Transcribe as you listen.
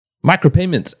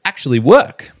Micropayments actually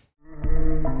work.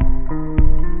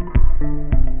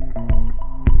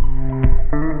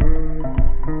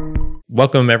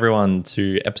 Welcome everyone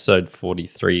to episode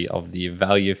 43 of the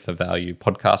Value for Value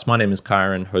podcast. My name is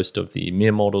Kyron, host of the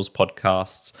Mere Mortals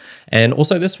podcasts, and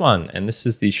also this one. And this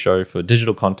is the show for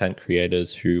digital content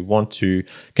creators who want to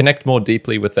connect more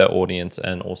deeply with their audience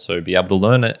and also be able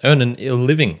to earn a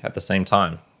living at the same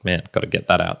time. Man, got to get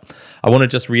that out. I want to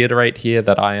just reiterate here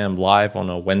that I am live on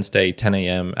a Wednesday, 10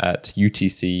 a.m. at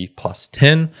UTC plus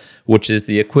 10, which is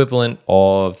the equivalent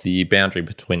of the boundary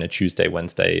between a Tuesday,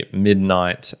 Wednesday,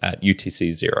 midnight at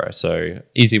UTC 0. So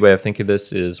easy way of thinking of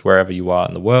this is wherever you are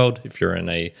in the world, if you're in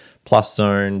a plus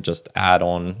zone, just add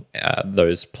on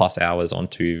those plus hours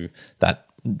onto that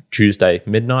Tuesday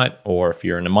midnight, or if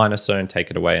you're in a minus zone, take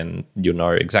it away and you'll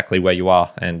know exactly where you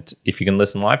are. And if you can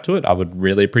listen live to it, I would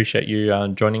really appreciate you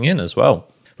joining in as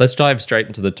well. Let's dive straight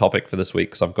into the topic for this week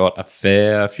because I've got a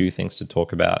fair few things to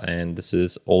talk about, and this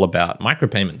is all about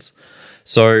micropayments.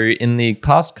 So in the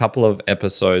past couple of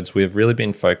episodes, we've really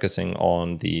been focusing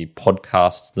on the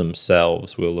podcasts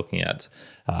themselves. We're looking at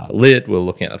lit, we're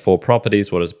looking at the four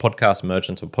properties, what is a podcast,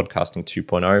 emergence of podcasting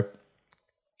 2.0.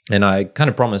 And I kind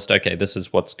of promised, okay, this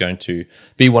is what's going to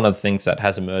be one of the things that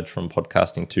has emerged from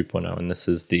podcasting 2.0, and this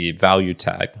is the value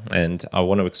tag. And I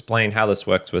want to explain how this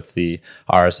works with the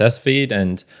RSS feed,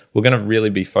 and we're going to really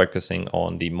be focusing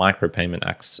on the micropayment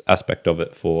aspect of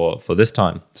it for this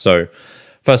time. So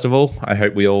first of all, I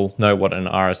hope we all know what an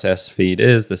RSS feed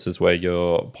is. This is where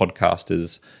your podcast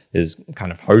is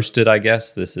kind of hosted, I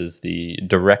guess. This is the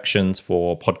directions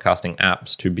for podcasting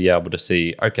apps to be able to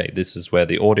see, okay, this is where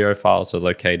the audio files are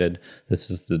located. This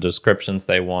is the descriptions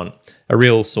they want, a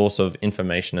real source of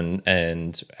information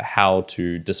and how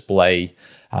to display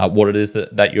what it is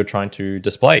that you're trying to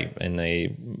display in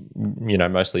a,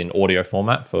 mostly an audio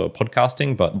format for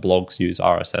podcasting, but blogs use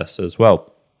RSS as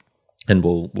well. And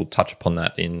we'll touch upon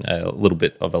that in a little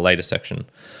bit of a later section.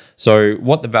 So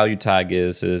what the value tag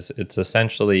is it's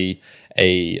essentially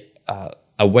a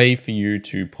way for you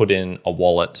to put in a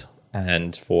wallet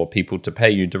and for people to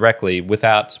pay you directly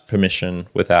without permission,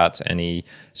 without any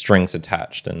strings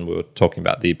attached. And we were talking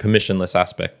about the permissionless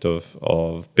aspect of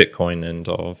Bitcoin and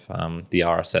of the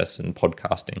RSS and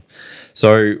podcasting.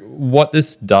 So what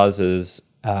this does is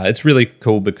it's really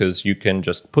cool because you can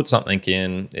just put something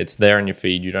in, it's there in your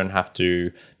feed. You don't have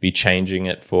to be changing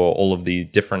it for all of the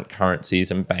different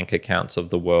currencies and bank accounts of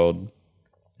the world.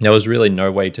 There was really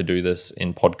no way to do this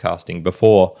in podcasting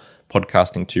before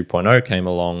podcasting 2.0 came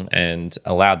along and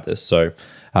allowed this. So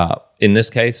in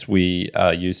this case, we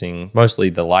are using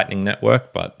mostly the Lightning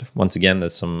Network, but once again,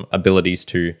 there's some abilities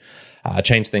to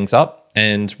change things up.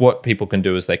 And what people can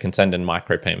do is they can send in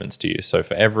micropayments to you. So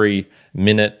for every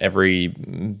minute, every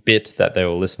bit that they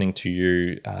were listening to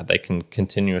you, they can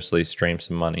continuously stream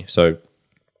some money. So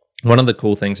one of the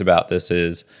cool things about this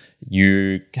is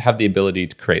you have the ability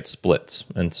to create splits.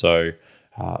 And so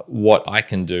what I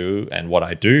can do and what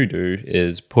I do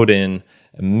is put in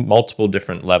multiple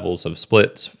different levels of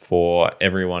splits for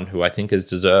everyone who I think is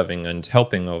deserving and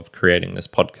helping of creating this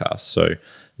podcast. So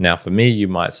now for me, you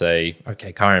might say,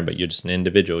 okay, Kyron, but you're just an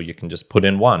individual. You can just put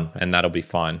in one and that'll be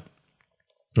fine.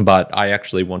 But I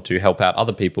actually want to help out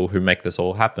other people who make this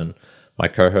all happen. My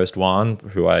co-host Juan,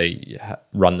 who I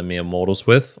run the Mere Mortals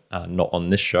with, not on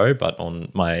this show, but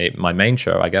on my main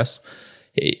show, I guess.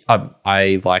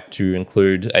 I like to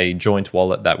include a joint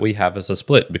wallet that we have as a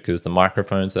split because the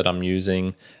microphones that I'm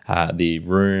using, the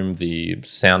room, the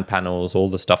sound panels, all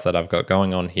the stuff that I've got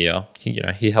going on here,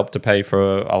 he helped to pay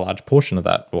for a large portion of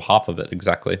that, or half of it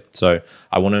exactly. So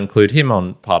I want to include him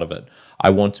on part of it. I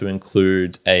want to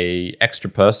include a extra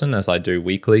person, as I do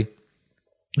weekly,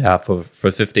 for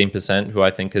 15%, who I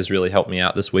think has really helped me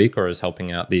out this week or is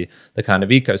helping out the kind of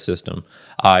ecosystem.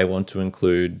 I want to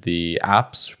include the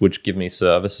apps which give me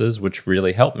services which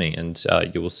really help me. And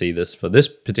you will see this for this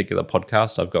particular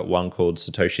podcast. I've got one called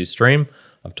Satoshi Stream.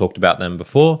 I've talked about them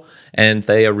before, and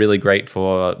they are really great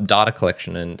for data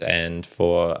collection and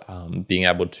for being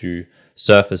able to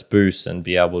surface boosts and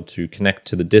be able to connect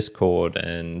to the Discord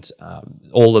and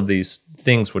all of these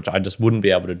things which I just wouldn't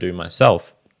be able to do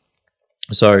myself.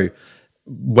 So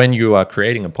when you are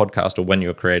creating a podcast or when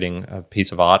you're creating a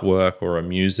piece of artwork or a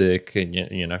music, and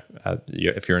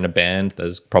if you're in a band,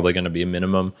 there's probably going to be a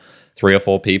minimum 3 or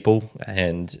 4 people.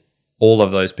 And all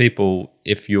of those people,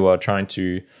 if you are trying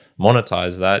to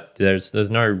monetize that, there's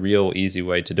no real easy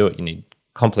way to do it. You need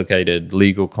complicated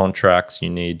legal contracts. You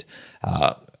need,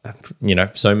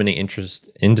 so many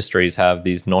industries have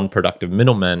these non-productive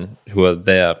middlemen who are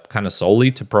there kind of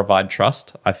solely to provide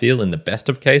trust, I feel, in the best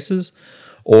of cases.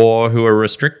 or who are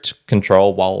restrict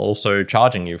control while also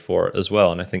charging you for it as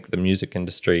well. And I think the music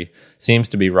industry seems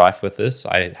to be rife with this.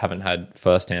 I haven't had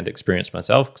firsthand experience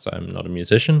myself because I'm not a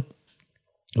musician,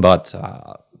 but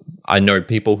I know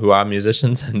people who are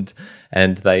musicians,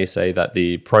 and they say that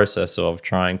the process of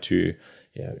trying to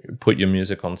put your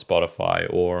music on Spotify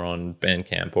or on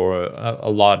Bandcamp or a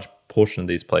large portion of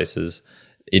these places,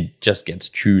 it just gets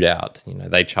chewed out.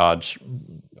 They charge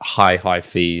high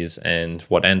fees, and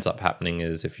what ends up happening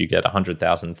is if you get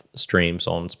 100,000 streams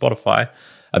on Spotify,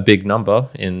 a big number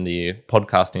in the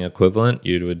podcasting equivalent,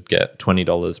 you would get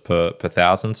 $20 per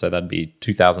thousand, so that'd be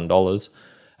 $2,000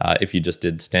 if you just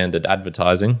did standard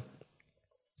advertising.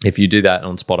 If you do that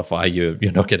on Spotify,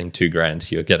 you're not getting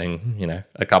 $2,000. You're getting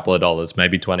a couple of dollars,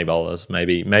 maybe $20,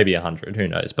 maybe $100. Who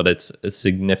knows? But it's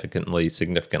significantly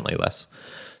less.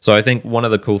 So I think one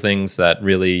of the cool things that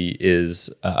really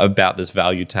is about this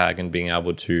value tag and being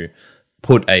able to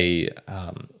put a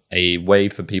way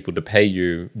for people to pay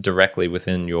you directly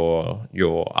within your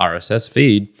RSS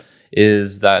feed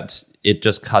is that it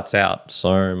just cuts out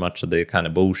so much of the kind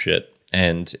of bullshit,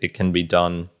 and it can be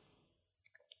done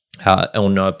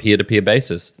on a peer-to-peer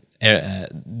basis.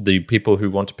 The people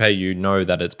who want to pay you know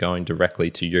that it's going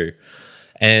directly to you.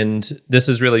 And this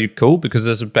is really cool because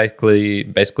this is basically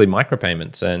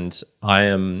micropayments. And I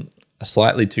am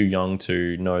slightly too young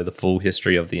to know the full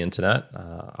history of the internet.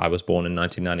 I was born in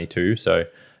 1992, so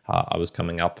I was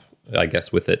coming up, I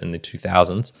guess, with it in the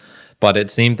 2000s. But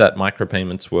it seemed that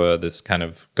micropayments were this kind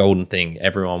of golden thing.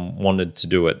 Everyone wanted to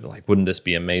do it. Like, wouldn't this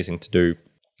be amazing to do?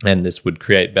 And this would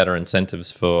create better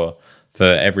incentives for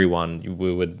everyone.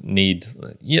 We would need,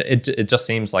 it just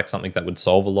seems like something that would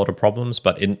solve a lot of problems,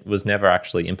 but it was never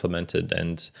actually implemented.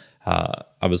 And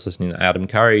I was listening to Adam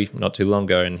Curry not too long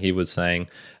ago, and he was saying,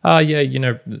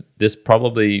 this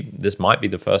might be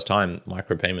the first time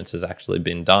micropayments has actually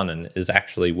been done and is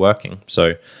actually working.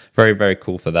 So very, very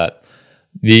cool for that.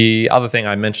 The other thing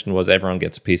I mentioned was everyone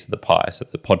gets a piece of the pie. So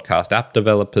the podcast app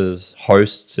developers,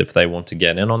 hosts, if they want to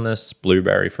get in on this,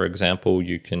 Blueberry, for example,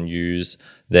 you can use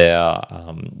their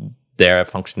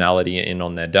functionality in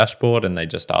on their dashboard, and they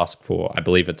just ask for, I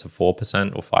believe it's a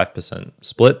 4% or 5%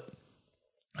 split.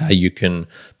 You can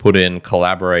put in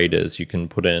collaborators, you can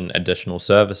put in additional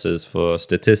services for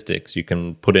statistics, you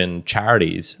can put in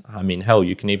charities. I mean, hell,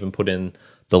 you can even put in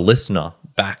the listener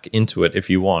back into it if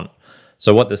you want.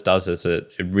 So what this does is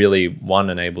it really, one,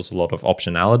 enables a lot of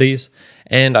optionalities,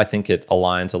 and I think it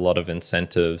aligns a lot of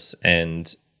incentives,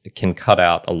 and it can cut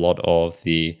out a lot of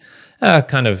the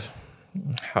kind of,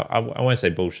 I won't say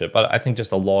bullshit, but I think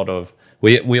just a lot of,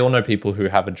 we all know people who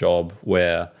have a job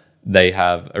where they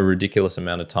have a ridiculous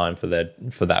amount of time for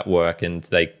that work, and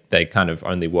they kind of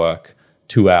only work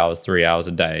 2 hours, 3 hours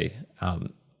a day.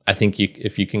 I think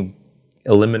if you can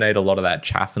eliminate a lot of that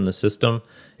chaff in the system,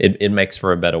 it makes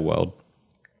for a better world.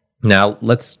 Now,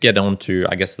 let's get on to,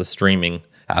 I guess, the streaming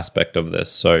aspect of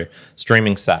this. So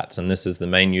streaming sats, and this is the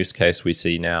main use case we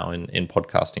see now in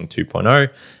podcasting 2.0,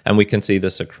 and we can see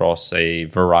this across a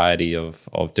variety of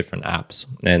different apps.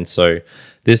 And so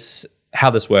how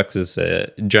this works is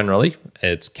generally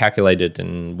it's calculated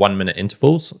in 1 minute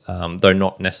intervals, though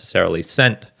not necessarily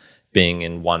sent being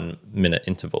in 1 minute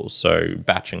intervals. So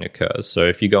batching occurs. So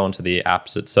if you go onto the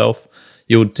apps itself,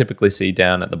 you'll typically see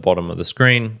down at the bottom of the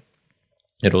screen,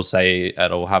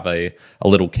 it'll have a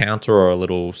little counter or a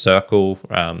little circle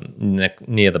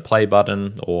near the play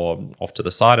button or off to the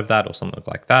side of that or something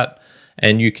like that.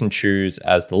 And you can choose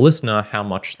as the listener how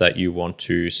much that you want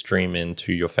to stream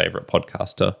into your favorite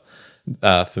podcaster.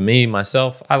 For me,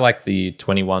 myself, I like the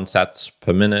 21 sats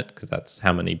per minute because that's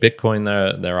how many Bitcoin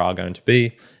there are going to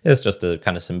be. It's just a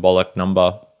kind of symbolic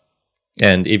number.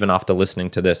 And even after listening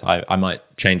to this, I might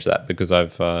change that because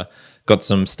I've got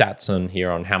some stats on here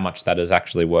on how much that is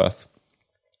actually worth.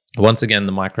 Once again,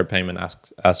 the micropayment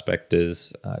aspect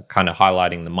is kind of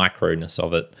highlighting the microness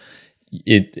of it.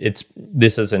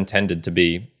 This is intended to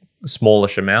be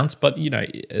smallish amounts, but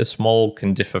small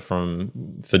can differ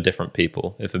for different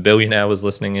people. If a billionaire was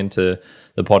listening into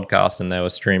the podcast and they were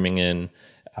streaming in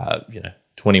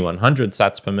 2100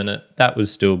 sats per minute, that would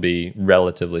still be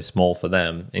relatively small for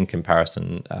them in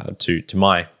comparison to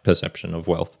my perception of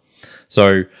wealth.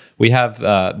 So we have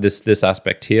this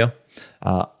aspect here.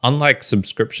 Unlike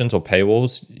subscriptions or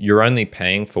paywalls, you're only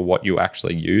paying for what you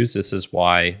actually use. This is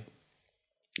why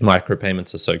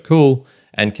micropayments are so cool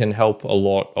and can help a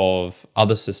lot of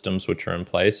other systems which are in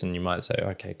place. And you might say,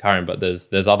 okay, Karen, but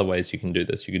there's other ways you can do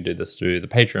this. You can do this through the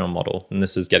Patreon model. And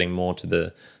this is getting more to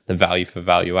the value for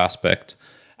value aspect.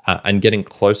 and getting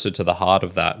closer to the heart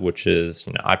of that, which is,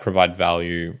 I provide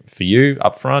value for you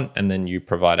upfront, and then you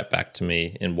provide it back to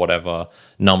me in whatever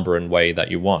number and way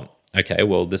that you want. Okay,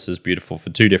 well, this is beautiful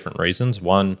for two different reasons.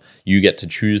 One, you get to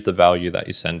choose the value that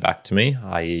you send back to me,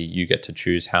 i.e. you get to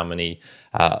choose how many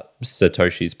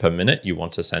Satoshis per minute you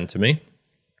want to send to me.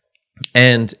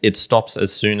 And it stops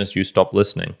as soon as you stop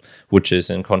listening, which is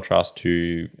in contrast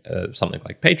to something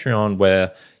like Patreon,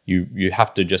 where you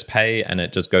have to just pay and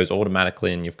it just goes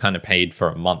automatically and you've kind of paid for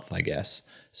a month, I guess.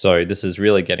 So this is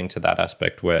really getting to that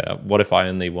aspect where, what if I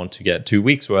only want to get 2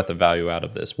 weeks worth of value out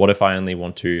of this? What if I only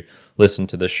want to listen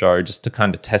to the show just to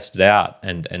kind of test it out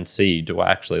and see, do I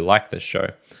actually like this show?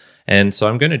 And so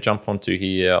I'm going to jump onto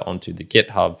the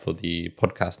GitHub for the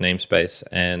podcast namespace.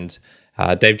 And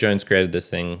Dave Jones created this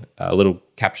thing, a little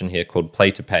caption here called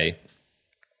Play to Pay,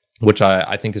 which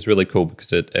I think is really cool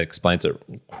because it explains it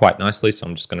quite nicely. So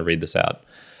I'm just going to read this out.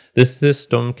 This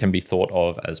system can be thought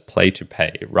of as play to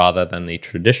pay rather than the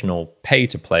traditional pay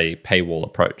to play paywall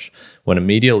approach. When a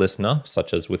media listener,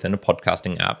 such as within a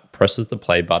podcasting app, presses the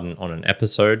play button on an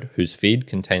episode whose feed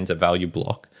contains a value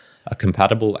block, a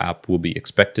compatible app will be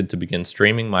expected to begin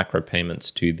streaming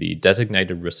micropayments to the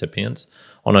designated recipients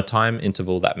on a time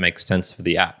interval that makes sense for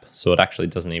the app. So it actually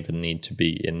doesn't even need to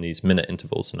be in these minute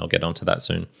intervals, and I'll get onto that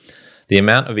soon. The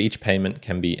amount of each payment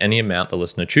can be any amount the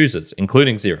listener chooses,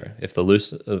 including zero. If the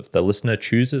listener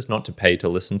chooses not to pay to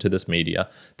listen to this media,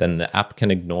 then the app can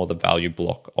ignore the value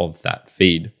block of that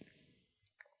feed.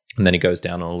 And then he goes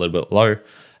down on a little bit low.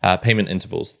 Payment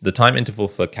intervals. The time interval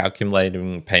for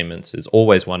calculating payments is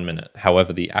always 1 minute.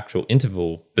 However, the actual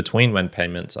interval between when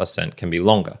payments are sent can be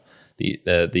longer.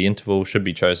 The interval should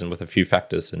be chosen with a few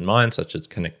factors in mind, such as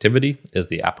connectivity. Is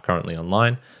the app currently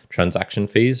online? Transaction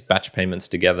fees, batch payments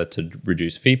together to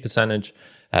reduce fee percentage,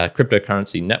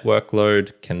 cryptocurrency network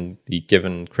load. Can the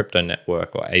given crypto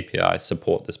network or API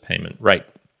support this payment rate?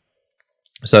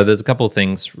 So there's a couple of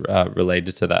things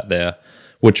related to that there,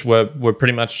 which were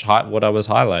pretty much what I was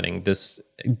highlighting. This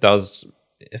does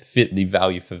fit the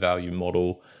value for value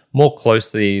model more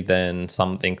closely than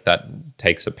something that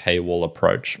takes a paywall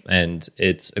approach. And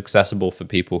it's accessible for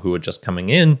people who are just coming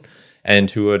in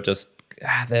and who are just,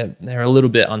 they're a little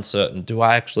bit uncertain. Do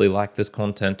I actually like this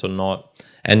content or not?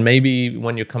 And maybe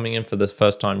when you're coming in for this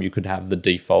first time, you could have the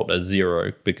default as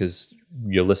 0 because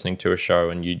you're listening to a show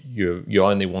and you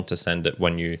only want to send it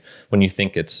when you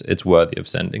think it's worthy of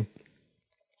sending.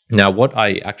 Now, what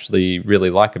I actually really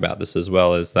like about this as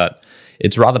well is that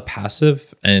it's rather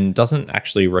passive and doesn't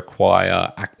actually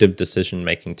require active decision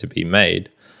making to be made,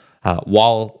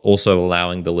 while also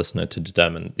allowing the listener to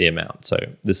determine the amount. So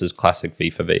this is classic V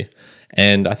for V.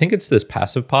 And I think it's this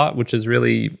passive part which is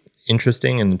really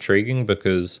interesting and intriguing,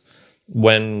 because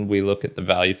when we look at the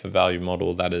value for value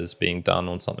model that is being done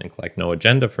on something like No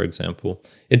Agenda, for example,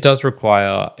 it does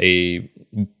require a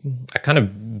kind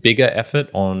of bigger effort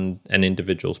on an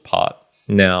individual's part.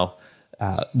 Now,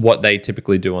 what they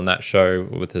typically do on that show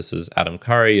with this is Adam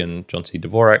Curry and John C.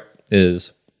 Dvorak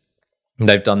is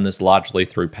they've done this largely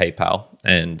through PayPal,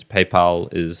 and PayPal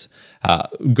is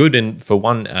good for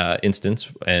one instance,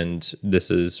 and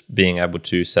this is being able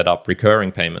to set up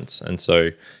recurring payments. And so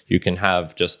you can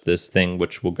have just this thing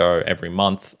which will go every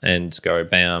month and go,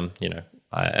 bam,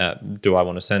 do I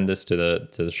want to send this to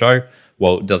the show?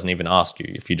 Well, it doesn't even ask you.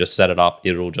 If you just set it up,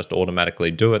 it'll just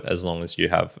automatically do it as long as you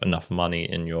have enough money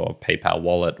in your PayPal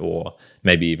wallet or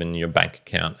maybe even your bank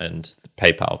account, and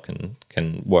PayPal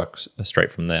can work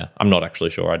straight from there. I'm not actually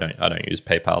sure. I don't use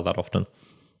PayPal that often.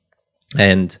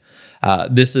 And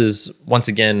this is, once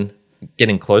again,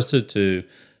 getting closer to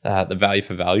the value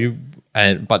for value,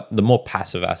 but the more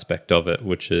passive aspect of it,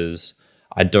 which is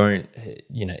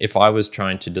if I was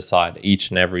trying to decide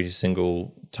each and every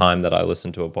single time that I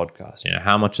listen to a podcast,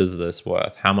 how much is this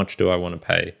worth? How much do I want to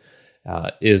pay?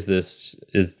 Is this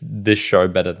show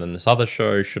better than this other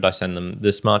show? Should I send them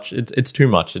this much? It's too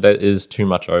much. It is too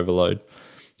much overload.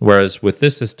 Whereas with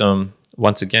this system,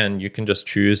 once again, you can just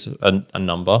choose a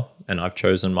number, and I've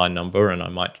chosen my number, and I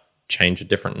might change a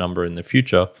different number in the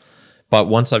future. But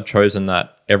once I've chosen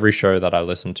that, every show that I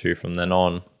listen to from then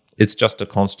on, it's just a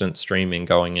constant streaming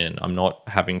going in. I'm not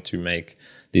having to make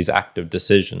these active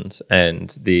decisions.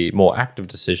 And the more active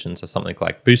decisions are something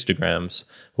like boostergrams,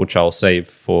 which I'll save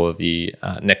for the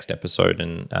next episode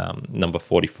in number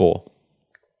 44.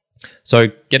 So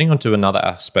getting onto another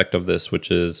aspect of this,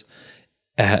 which is,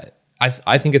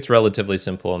 I think it's relatively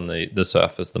simple on the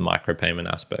surface, the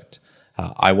micropayment aspect.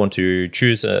 I want to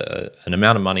choose an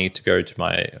amount of money to go to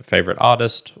my favorite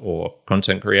artist or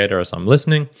content creator as I'm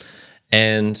listening.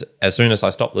 And as soon as I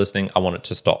stop listening, I want it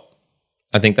to stop.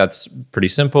 I think that's pretty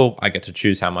simple. I get to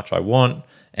choose how much I want.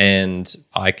 and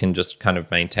I can just kind of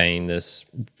maintain this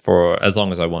for as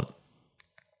long as I want.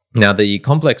 Now, the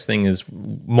complex thing is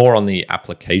more on the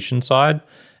application side,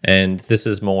 and this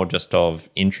is more just of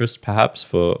interest perhaps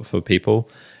for people,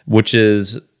 which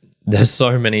is there's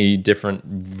so many different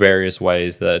various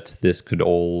ways that this could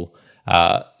all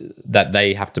that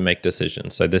they have to make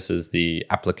decisions. So this is the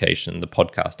application, the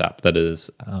podcast app that is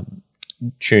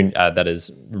that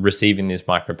is receiving these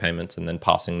micropayments and then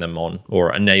passing them on,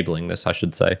 or enabling this, I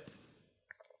should say.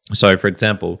 So, for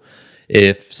example,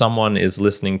 if someone is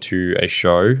listening to a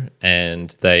show and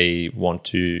they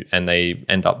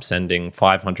end up sending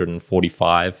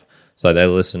 545, so they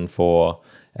listen for,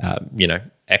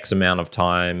 X amount of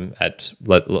time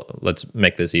let's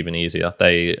make this even easier.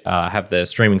 They have their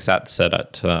streaming sat set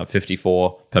at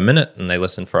 54 per minute, and they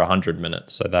listen for 100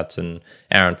 minutes. So that's an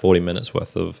hour and 40 minutes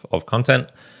worth of content.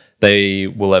 They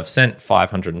will have sent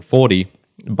 540,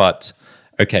 but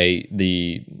okay,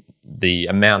 the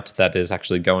amount that is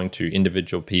actually going to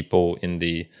individual people in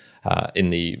the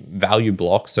value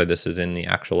block, so this is in the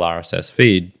actual RSS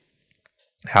feed,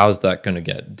 how is that going to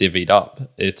get divvied up?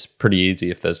 It's pretty easy.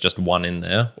 If there's just one in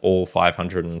there, all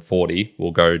 540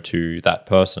 will go to that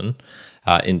person,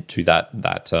 into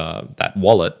that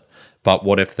wallet. But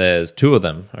what if there's two of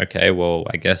them? Okay, well,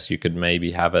 I guess you could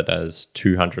maybe have it as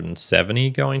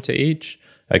 270 going to each.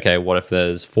 Okay, what if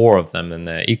there's four of them and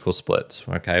they're equal splits?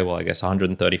 Okay, well, I guess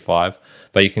 135.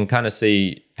 But you can kind of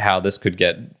see how this could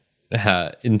get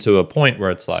into a point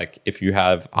where it's like, if you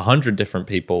have 100 different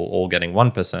people all getting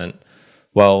 1%,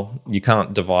 well, you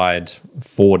can't divide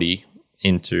 40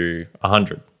 into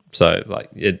 100. So like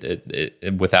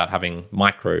it without having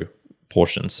micro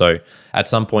portions. So at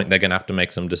some point they're going to have to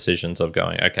make some decisions of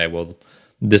going, okay, well,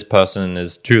 this person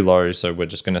is too low, so we're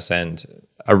just going to send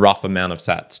a rough amount of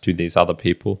sats to these other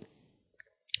people.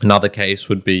 Another case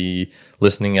would be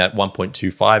listening at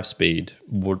 1.25 speed.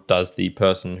 Does the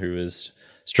person who is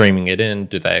streaming it in,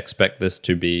 do they expect this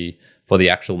to be for the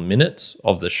actual minutes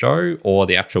of the show, or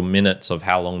the actual minutes of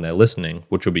how long they're listening,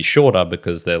 which will be shorter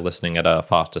because they're listening at a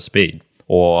faster speed?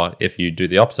 Or if you do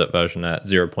the opposite version at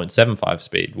 0.75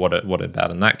 speed, what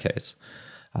about in that case?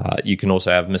 You can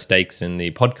also have mistakes in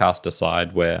the podcaster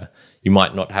side where you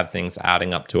might not have things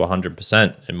adding up to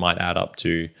 100%. It might add up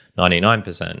to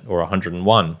 99% or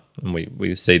 101. And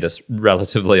we see this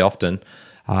relatively often.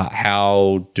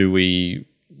 How do we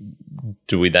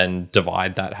then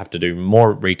divide that, have to do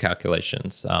more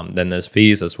recalculations? Then there's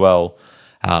fees as well,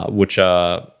 which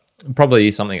are probably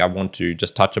something I want to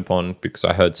just touch upon, because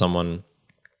I heard someone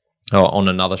on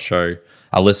another show,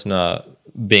 a listener,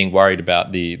 being worried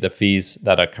about the fees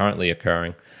that are currently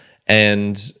occurring.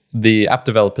 And the app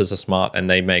developers are smart, and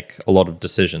they make a lot of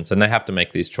decisions, and they have to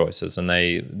make these choices, and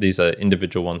these are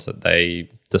individual ones that they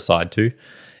decide to.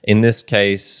 In this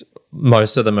case,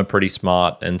 most of them are pretty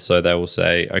smart, and so they will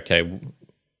say, okay,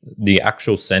 the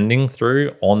actual sending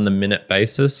through on the minute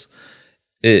basis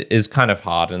is kind of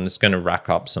hard, and it's going to rack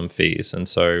up some fees. And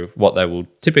so what they will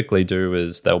typically do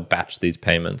is they'll batch these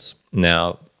payments.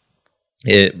 Now,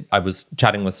 I was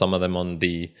chatting with some of them on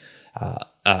the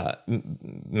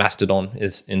Mastodon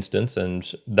instance,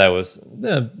 and there was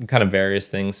kind of various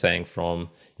things saying from,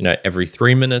 every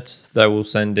 3 minutes they will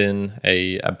send in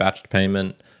a batched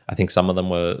payment. I think some of them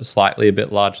were slightly a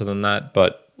bit larger than that,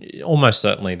 but almost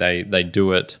certainly they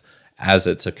do it as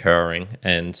it's occurring.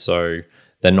 And so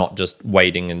they're not just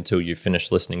waiting until you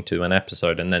finish listening to an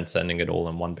episode and then sending it all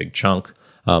in one big chunk,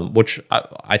 which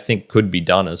I think could be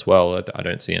done as well. I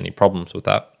don't see any problems with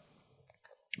that.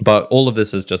 But all of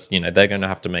this is just, they're going to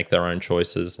have to make their own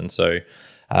choices. And so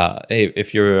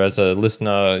if you're, as a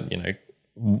listener,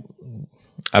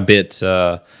 a bit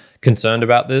concerned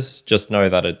about this, just know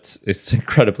that it's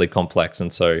incredibly complex.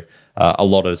 And so a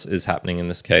lot is happening in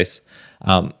this case.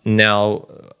 Now,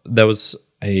 there was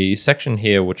a section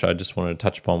here which I just wanted to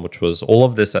touch upon, which was all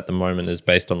of this at the moment is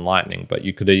based on Lightning, but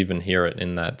you could even hear it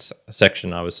in that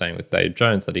section I was saying with Dave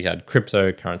Jones, that he had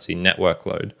cryptocurrency network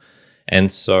load.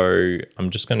 And so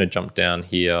I'm just going to jump down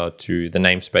here to the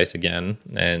namespace again,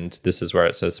 and this is where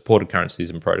it says supported currencies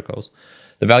and protocols.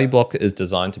 The value block is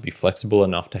designed to be flexible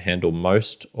enough to handle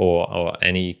most or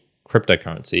any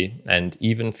cryptocurrency and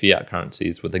even fiat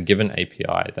currencies with a given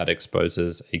API that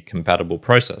exposes a compatible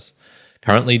process.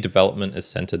 Currently, development is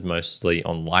centered mostly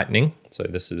on Lightning, so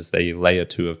this is the layer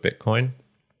 2 of Bitcoin,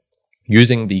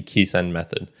 using the KeySend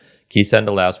method. KeySend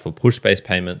allows for push-based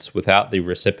payments without the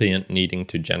recipient needing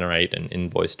to generate an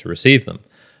invoice to receive them.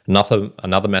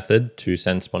 Another method to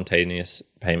send spontaneous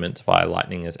payments via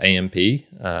Lightning is AMP,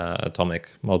 Atomic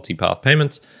Multipath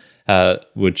Payments.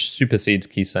 which supersedes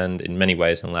KeySend in many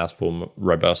ways and allows for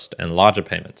robust and larger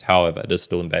payments. However, it is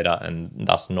still in beta and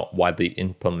thus not widely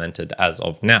implemented as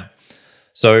of now.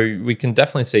 So we can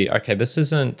definitely see, okay, this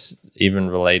isn't even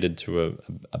related to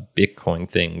a Bitcoin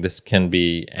thing. This can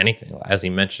be anything. As he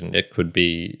mentioned, it could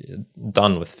be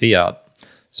done with fiat.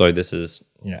 So this is,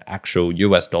 actual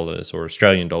US dollars or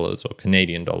Australian dollars or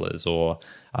Canadian dollars or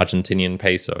Argentinian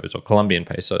pesos or Colombian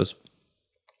pesos.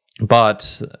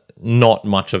 But not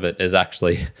much of it is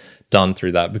actually done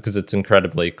through that because it's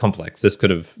incredibly complex. This could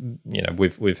have,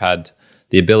 we've had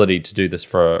the ability to do this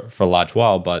for a large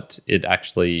while, but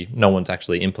no one's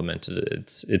actually implemented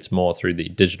it. It's more through the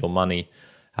digital money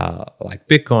like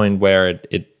Bitcoin, where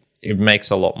it makes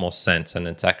a lot more sense and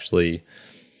it's actually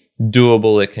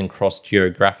doable. It can cross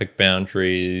geographic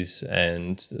boundaries,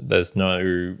 and there's not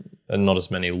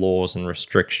as many laws and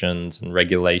restrictions and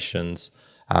regulations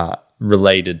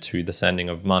related to the sending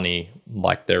of money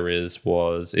like there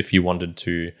was if you wanted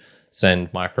to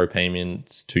send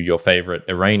micropayments to your favorite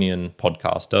Iranian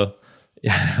podcaster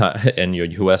and you're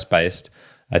US based.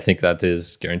 I think that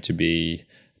is going to be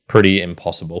pretty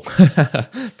impossible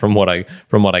from what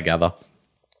I gather.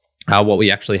 What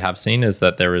we actually have seen is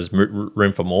that there is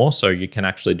room for more. So you can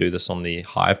actually do this on the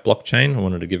Hive blockchain. I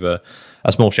wanted to give a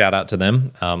small shout out to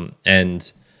them.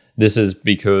 And this is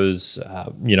because,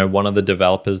 one of the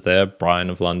developers there, Brian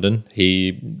of London,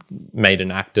 he made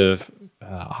an active,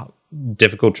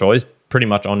 difficult choice pretty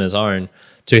much on his own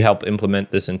to help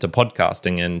implement this into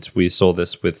podcasting. And we saw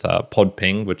this with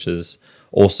Podping, which is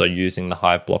also using the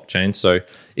Hive blockchain. So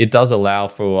it does allow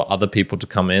for other people to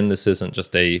come in. This isn't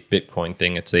just a Bitcoin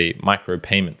thing. It's a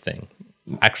micropayment thing,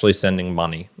 actually sending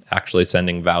money, actually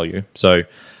sending value. So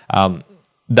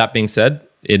that being said,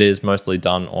 it is mostly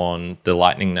done on the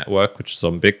Lightning Network, which is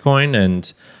on Bitcoin.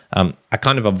 And I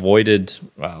kind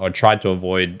of tried to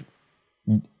avoid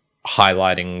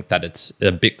highlighting that it's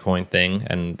a Bitcoin thing,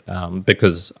 and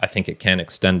because I think it can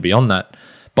extend beyond that.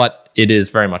 But it is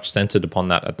very much centered upon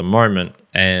that at the moment.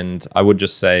 And I would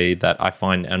just say that I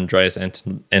find Andreas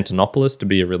Antonopoulos to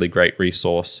be a really great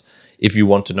resource if you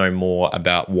want to know more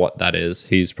about what that is.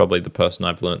 He's probably the person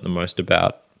I've learned the most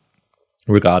about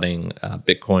regarding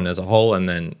Bitcoin as a whole, and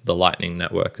then the Lightning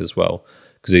Network as well,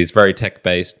 because he's very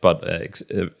tech-based, but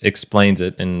explains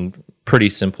it in pretty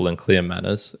simple and clear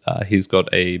manners. He's got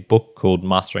a book called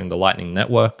Mastering the Lightning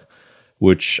Network,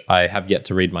 which I have yet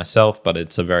to read myself, but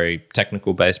it's a very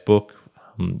technical-based book.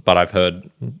 But I've heard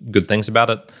good things about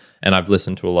it, and I've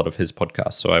listened to a lot of his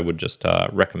podcasts, so I would just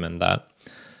recommend that.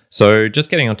 So just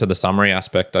getting onto the summary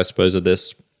aspect, I suppose, of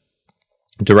this.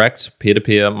 Direct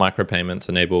peer-to-peer micropayments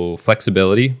enable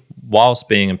flexibility whilst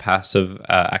being a passive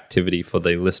activity for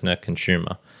the listener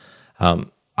consumer.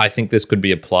 I think this could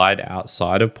be applied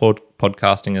outside of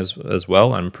podcasting as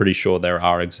well. I'm pretty sure there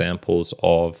are examples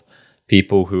of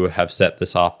people who have set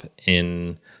this up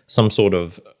in some sort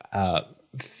of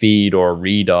feed or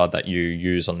reader that you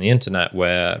use on the internet,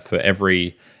 where for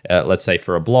every, let's say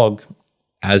for a blog,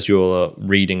 as you're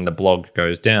reading, the blog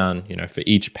goes down, for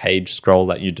each page scroll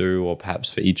that you do, or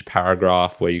perhaps for each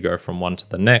paragraph where you go from one to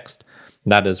the next,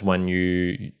 that is when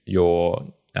your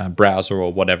browser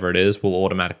or whatever it is will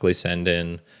automatically send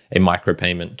in a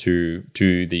micropayment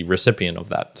to the recipient of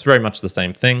that. It's very much the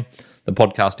same thing. The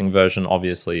podcasting version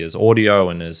obviously is audio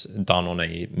and is done on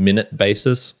a minute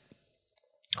basis,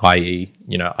 i.e.,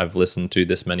 I've listened to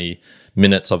this many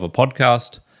minutes of a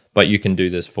podcast. But you can do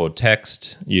this for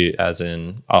text,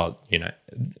 I'm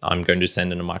going to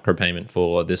send in a micropayment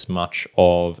for this much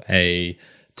of a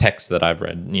text that I've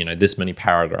read, this many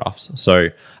paragraphs. So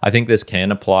I think this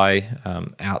can apply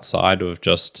outside of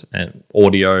just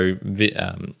audio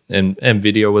and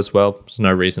video as well. There's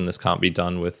no reason this can't be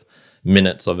done with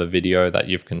minutes of a video that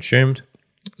you've consumed.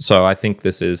 So I think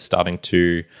this is starting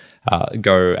to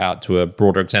go out to a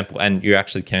broader example. And you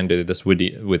actually can do this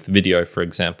with video, for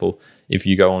example. If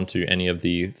you go onto any of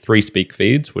the 3Speak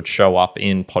feeds, which show up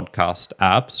in podcast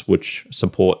apps, which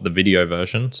support the video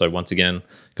version. So once again,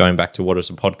 going back to what is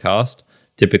a podcast,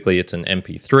 typically it's an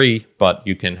MP3, but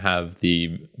you can have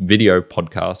the video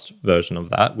podcast version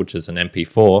of that, which is an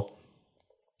MP4.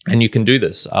 And you can do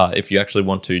this. If you actually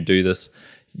want to do this,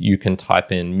 you can type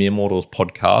in Mere Mortals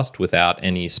Podcast without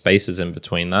any spaces in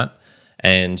between that.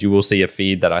 And you will see a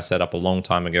feed that I set up a long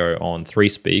time ago on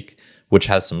 3Speak, which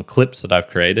has some clips that I've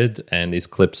created. And these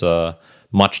clips are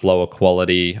much lower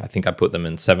quality. I think I put them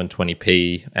in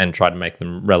 720p and try to make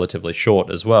them relatively short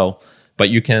as well. But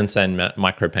you can send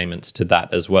micropayments to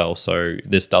that as well. So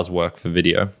this does work for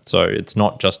video. So it's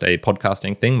not just a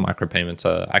podcasting thing. Micropayments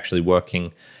are actually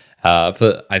working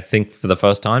I think for the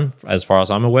first time, as far as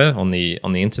I'm aware, on the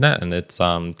internet, and it's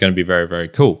going to be very, very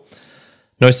cool.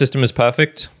 No system is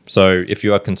perfect, so if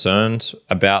you are concerned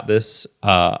about this,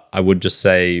 I would just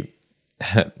say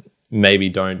maybe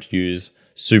don't use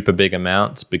super big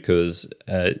amounts, because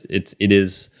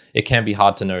it can be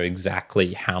hard to know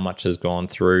exactly how much has gone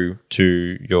through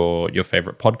to your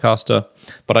favorite podcaster.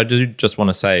 But I do just want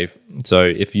to say, so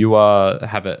if you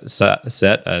have it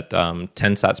set at 10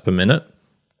 sats per minute,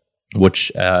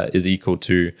 which is equal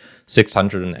to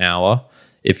 600 an hour.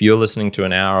 If you're listening to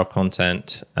an hour of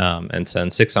content and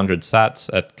send 600 sats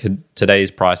at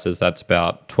today's prices, that's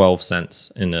about 12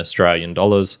 cents in Australian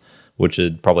dollars, which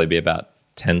would probably be about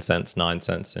 10 cents, 9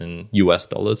 cents in US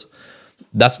dollars.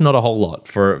 That's not a whole lot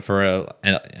for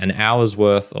an hour's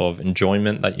worth of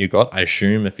enjoyment that you got. I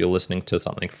assume if you're listening to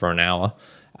something for an hour,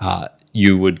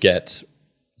 you would get,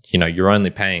 you're only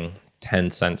paying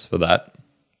 10 cents for that.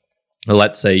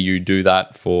 Let's say you do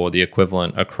that for the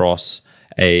equivalent across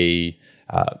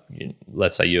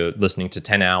let's say you're listening to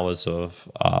 10 hours of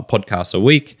podcasts a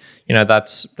week.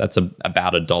 That's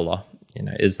about $1.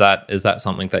 Is that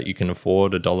something that you can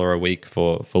afford, $1 a week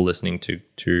for listening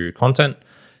to content?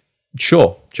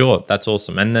 Sure, that's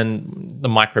awesome. And then the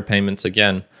micropayments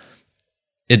again.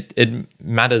 It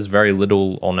matters very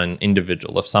little on an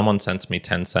individual. If someone sends me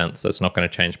 10 cents, that's not going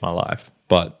to change my life.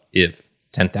 But if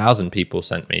 10,000 people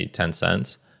sent me 10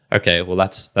 cents, okay, well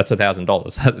that's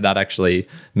 $1,000. That actually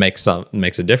makes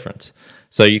a difference.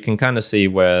 So you can kind of see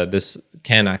where this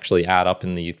can actually add up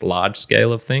in the large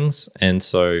scale of things, and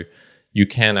so you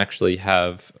can actually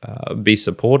be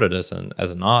supported as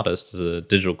an artist, as a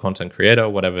digital content creator,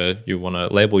 whatever you want to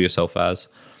label yourself as,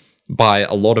 by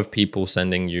a lot of people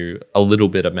sending you a little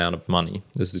bit amount of money.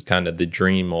 This is kind of the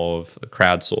dream of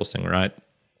crowdsourcing, right?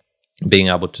 Being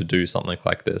able to do something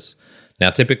like this. Now,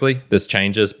 typically, this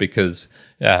changes because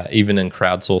even in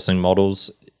crowdsourcing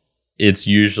models, it's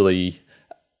usually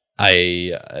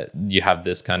you have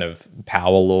this kind of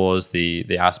power laws,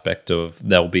 the aspect of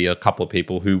there'll be a couple of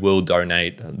people who will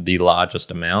donate the largest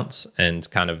amounts, and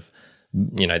kind of,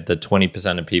 the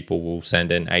 20% of people will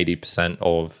send in 80%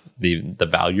 of the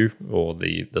value or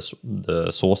the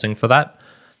sourcing for that.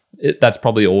 That's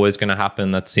probably always going to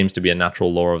happen. That seems to be a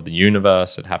natural law of the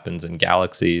universe. It happens in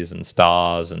galaxies and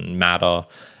stars and matter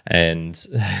and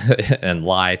and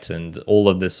light and all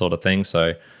of this sort of thing.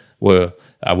 So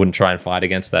I wouldn't try and fight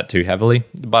against that too heavily.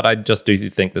 But I just do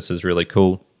think this is really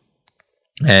cool.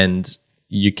 And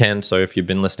you can, so if you've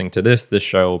been listening to this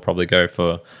show will probably go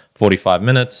for 45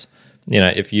 minutes.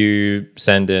 If you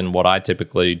send in what I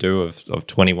typically do of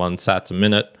 21 sats a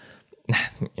minute,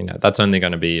 that's only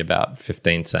going to be about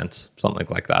 15 cents, something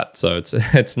like that. So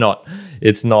it's not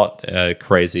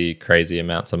crazy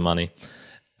amounts of money.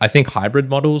 I think hybrid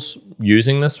models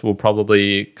using this will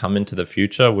probably come into the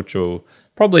future, which will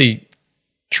probably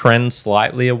trend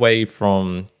slightly away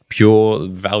from pure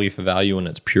value for value in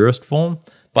its purest form.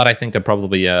 But I think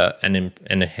probably an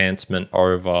enhancement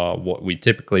over what we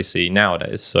typically see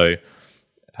nowadays. So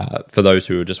for those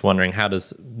who are just wondering, how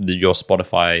does your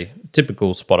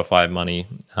typical Spotify money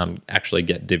actually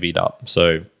get divvied up?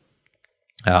 So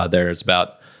there's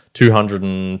about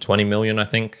 220 million, I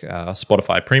think,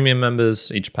 Spotify premium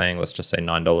members, each paying, let's just say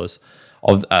 $9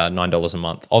 $9 a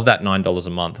month. Of that $9 a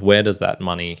month, where does that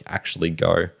money actually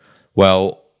go?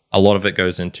 Well, a lot of it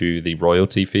goes into the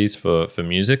royalty fees for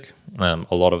music. A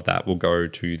lot of that will go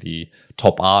to the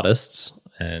top artists.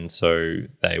 And so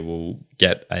they will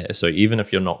get, so even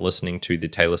if you're not listening to the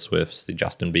Taylor Swifts, the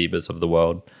Justin Biebers of the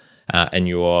world, and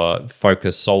you're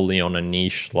focused solely on a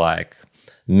niche like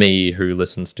me, who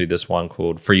listens to this one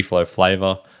called Free Flow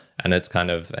Flavor, and it's kind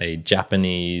of a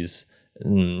Japanese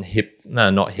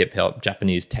not hip hop,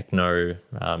 Japanese techno,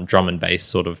 drum and bass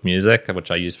sort of music,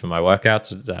 which I use for my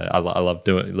workouts. I love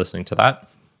listening to that.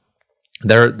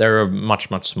 They're a much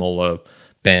smaller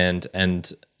band,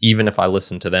 and even if I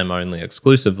listen to them only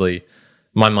exclusively,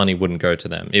 my money wouldn't go to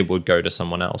them. It would go to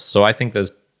someone else. So I think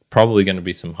there's probably going to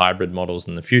be some hybrid models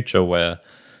in the future where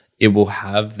it will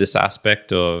have this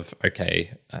aspect of,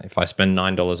 okay, if I spend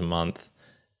 $9 a month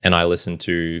and I listen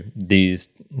to these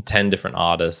 10 different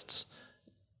artists,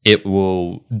 it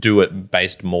will do it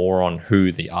based more on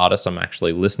who the artist I'm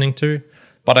actually listening to.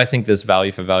 But I think this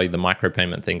value for value, the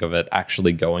micropayment thing of it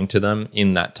actually going to them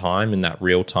in that time, in that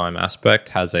real time aspect,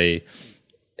 has a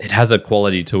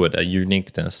quality to it, a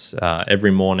uniqueness.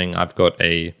 Every morning I've got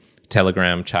a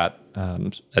Telegram chat,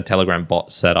 a Telegram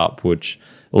bot set up, which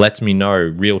lets me know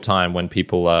real time when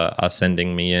people are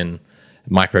sending me in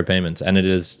micropayments, and it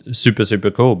is super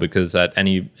cool because at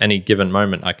any given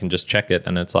moment I can just check it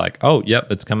and it's like, oh yep,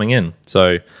 it's coming in.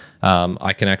 So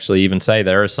I can actually even say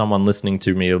there is someone listening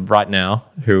to me right now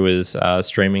who is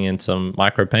streaming in some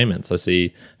micropayments. I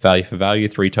see value for value,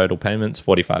 3 total payments,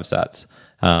 45 sats.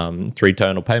 3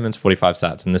 total payments, 45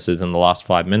 sats. And this is in the last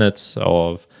 5 minutes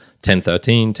of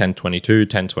 10:13, 10:22,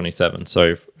 10:27.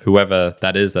 So whoever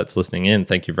that is that's listening in,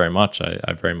 thank you very much.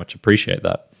 I very much appreciate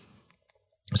that.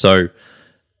 So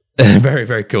very,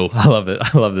 very cool. I love it.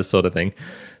 I love this sort of thing.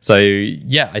 So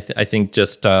yeah, I think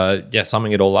just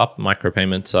summing it all up,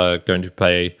 micropayments are going to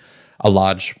play a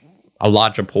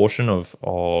larger portion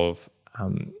of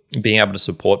being able to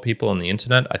support people on the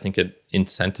internet. I think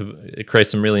it creates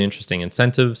some really interesting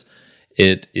incentives.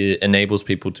 It enables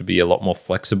people to be a lot more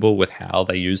flexible with how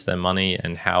they use their money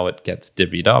and how it gets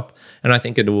divvied up. And I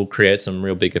think it will create some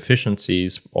real big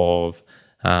efficiencies of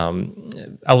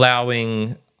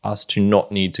allowing us to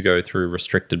not need to go through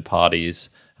restricted parties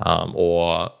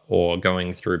or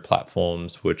going through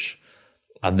platforms which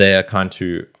are there kind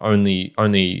to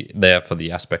only there for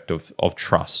the aspect of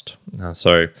trust.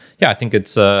 So yeah, I think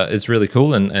it's really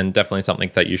cool and definitely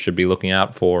something that you should be looking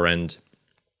out for, and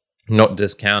not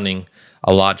discounting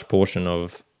a large portion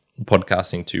of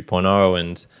podcasting 2.0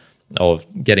 and of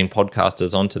getting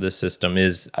podcasters onto this system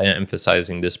is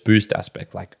emphasizing this boost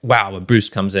aspect. Like, wow, a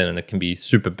boost comes in and it can be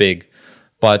super big.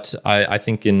 But I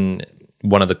think in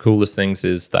one of the coolest things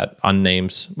is that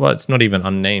it's not even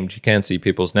unnamed, you can see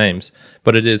people's names,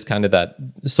 but it is kind of that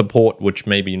support which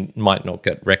maybe might not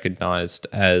get recognized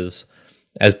as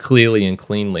clearly and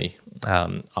cleanly.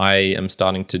 I am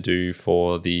starting to do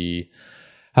for the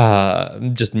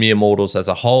just mere mortals as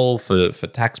a whole for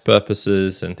tax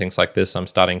purposes and things like this. I'm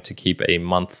starting to keep a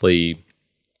monthly,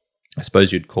 I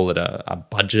suppose you'd call it a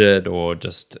budget, or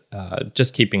just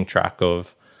keeping track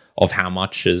of how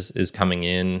much is coming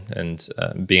in, and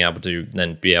being able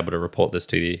to report this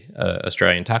to the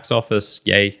Australian Tax Office.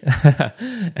 Yay.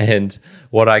 And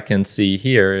what I can see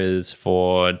here is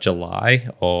for July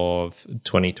of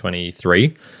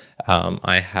 2023,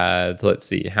 I had, let's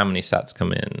see, how many sats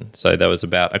come in. So there was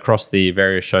about, across the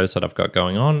various shows that I've got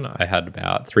going on, I had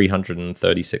about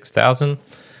 336,000.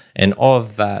 And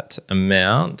of that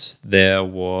amount, there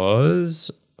was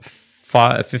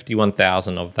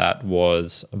 51,000 of that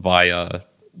was via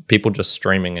people just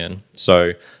streaming in.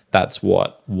 So that's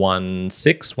what,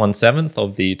 1/7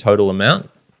 of the total amount.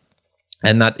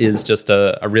 And that is just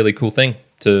a really cool thing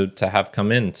to have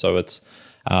come in. So it's,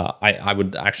 I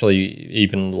would actually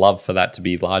even love for that to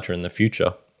be larger in the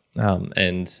future.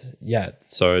 And yeah,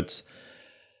 so it's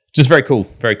just very cool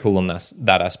on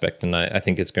that aspect. And I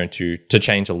think it's going to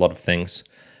change a lot of things.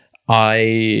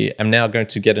 I am now going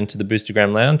to get into the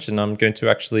Boostagram Lounge, and I'm going to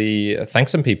actually thank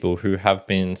some people who have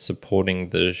been supporting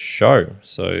the show.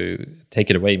 So take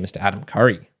it away, Mr. Adam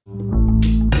Curry.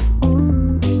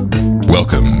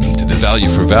 Welcome to the Value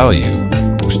for Value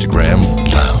Boostagram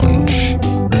Lounge.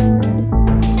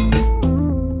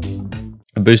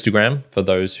 A Boostagram, for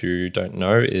those who don't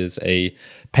know, is a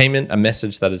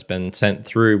message that has been sent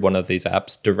through one of these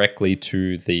apps directly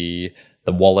to the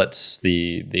wallets,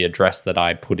 the address that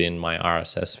I put in my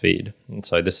RSS feed. And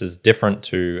so this is different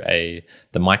to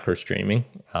the micro streaming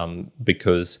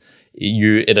because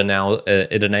it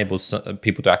enables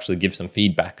people to actually give some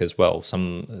feedback as well,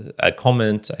 a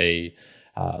comment, a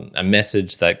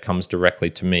message that comes directly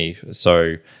to me.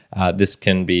 So this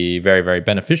can be very, very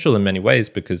beneficial in many ways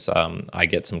because I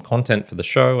get some content for the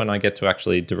show, and I get to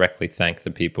actually directly thank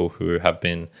the people who have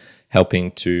been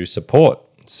helping to support.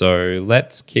 So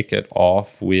let's kick it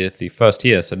off with the first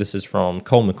here. So this is from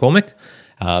Cole McCormick,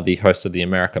 the host of the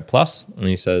America Plus. And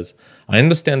he says, I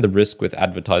understand the risk with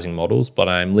advertising models, but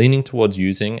I am leaning towards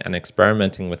using and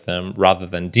experimenting with them rather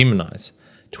than demonize.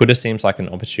 Twitter seems like an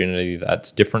opportunity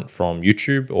that's different from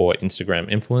YouTube or Instagram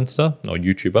influencer, or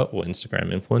YouTuber or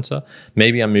Instagram influencer.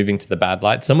 Maybe I'm moving to the bad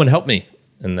light. Someone help me.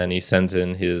 And then he sends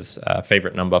in his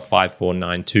favorite number,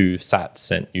 5492 sats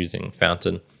sent using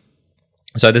Fountain.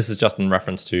 So this is just in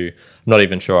reference to, I'm not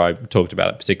even sure I talked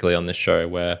about it particularly on this show,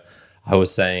 where I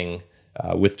was saying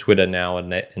with Twitter now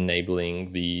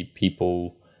enabling the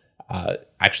people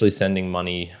actually sending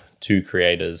money to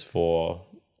creators for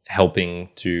helping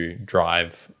to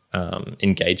drive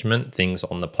engagement, things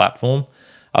on the platform.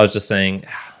 I was just saying,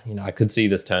 I could see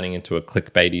this turning into a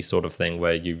clickbaity sort of thing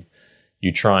where you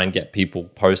try and get people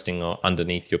posting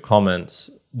underneath your comments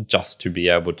just to be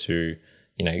able to,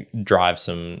 drive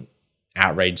some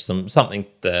outrage, something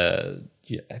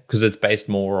because it's based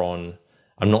more on,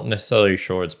 I'm not necessarily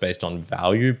sure it's based on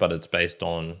value, but it's based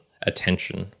on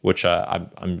attention, which I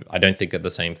don't think are the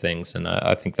same things. And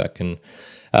I think that can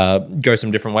go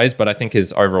some different ways, but I think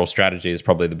his overall strategy is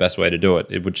probably the best way to do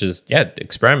it, which is,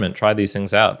 experiment, try these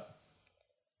things out.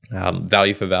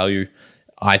 Value for value,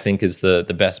 I think, is the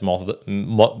best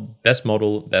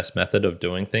best method of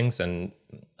doing things. And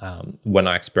when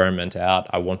I experiment out,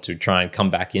 I want to try and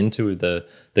come back into the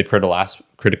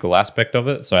critical aspect of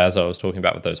it. So as I was talking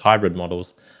about with those hybrid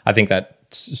models, I think that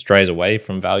strays away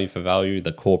from value for value,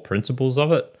 the core principles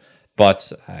of it.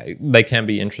 But they can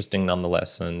be interesting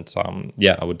nonetheless. And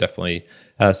I would definitely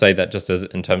say that just as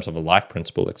in terms of a life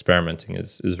principle, experimenting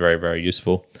is very, very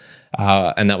useful.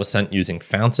 And that was sent using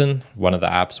Fountain, one of the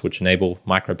apps which enable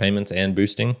micropayments and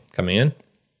boosting coming in.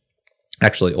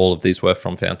 Actually, all of these were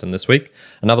from Fountain this week.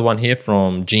 Another one here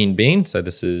from Gene Bean. So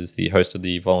this is the host of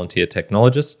the Volunteer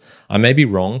Technologist. I may be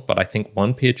wrong, but I think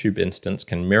one PeerTube instance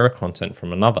can mirror content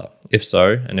from another. If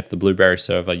so, and if the Blueberry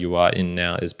server you are in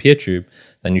now is PeerTube,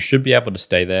 then you should be able to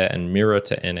stay there and mirror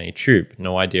to NATube.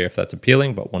 No idea if that's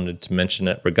appealing, but wanted to mention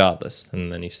it regardless.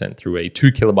 And then he sent through a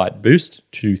 2 kilobyte boost,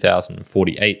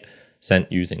 2048,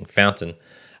 sent using Fountain.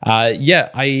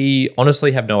 I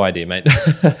honestly have no idea, mate.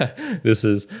 This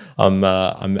is I'm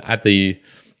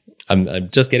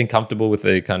just getting comfortable with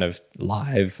the kind of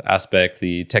live aspect,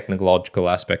 the technological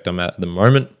aspect I'm at the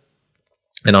moment.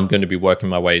 And I'm going to be working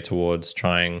my way towards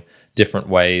trying different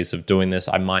ways of doing this.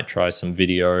 I might try some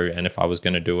video, and if I was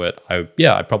going to do it, I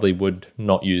probably would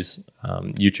not use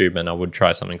YouTube, and I would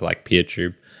try something like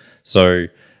PeerTube. So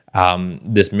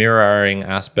this mirroring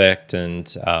aspect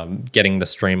and getting the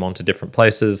stream onto different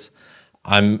places,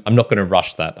 I'm not going to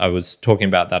rush that. I was talking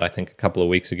about that, I think, a couple of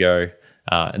weeks ago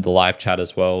in the live chat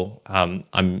as well.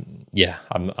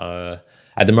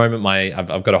 At the moment,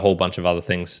 I've got a whole bunch of other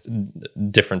things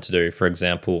different to do. For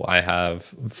example, I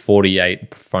have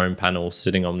 48 foam panels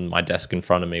sitting on my desk in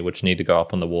front of me, which need to go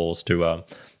up on the walls to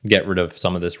get rid of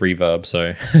some of this reverb.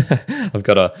 So I've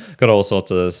got all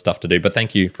sorts of stuff to do. But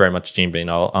thank you very much, Gene Bean.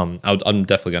 I'm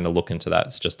definitely going to look into that.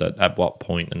 It's just at what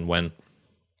point and when.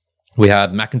 We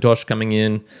have Macintosh coming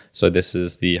in. So this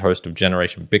is the host of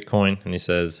Generation Bitcoin. And he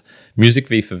says, music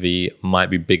V for V might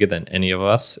be bigger than any of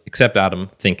us, except Adam,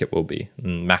 think it will be.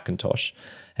 Macintosh.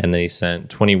 And then he sent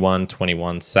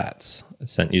 2121 sats,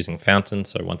 sent using Fountain.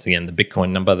 So once again, the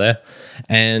Bitcoin number there.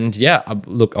 And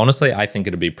look, honestly, I think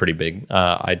it'll be pretty big.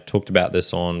 I talked about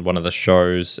this on one of the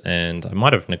shows, and I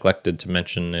might have neglected to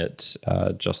mention it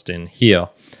just in here.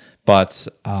 But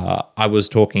I was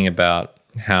talking about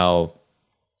how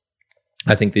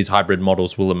I think these hybrid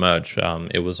models will emerge.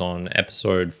 It was on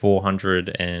episode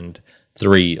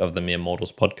 403 of the Mere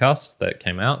Mortals podcast that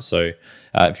came out. So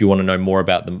if you want to know more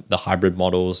about the hybrid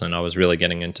models, and I was really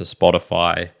getting into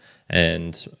Spotify,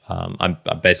 and I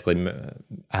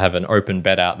have an open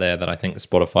bet out there that I think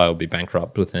Spotify will be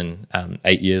bankrupt within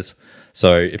 8 years.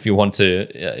 So if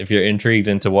you're intrigued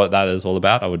into what that is all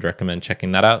about, I would recommend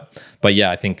checking that out. But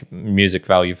I think music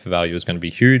value for value is going to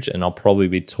be huge, and I'll probably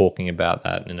be talking about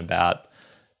that in about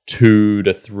 2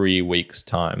 to 3 weeks'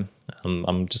 time.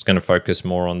 I'm just going to focus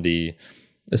more on the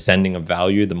ascending of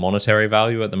value, the monetary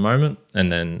value at the moment,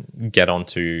 and then get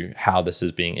onto how this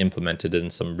is being implemented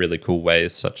in some really cool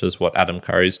ways, such as what Adam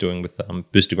Curry is doing with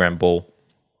Boostergram Ball.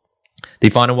 The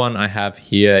final one I have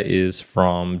here is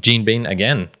from Gene Bean,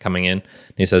 again, coming in.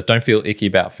 He says, don't feel icky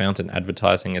about Fountain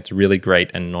advertising. It's a really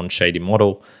great and non-shady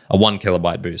model. A 1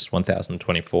 kilobyte boost,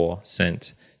 1024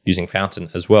 cent. Using Fountain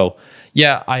as well.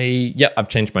 I've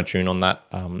changed my tune on that.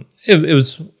 It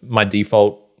was my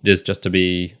default is just to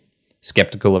be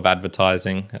skeptical of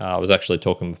advertising. I was actually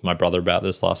talking with my brother about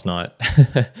this last night,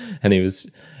 and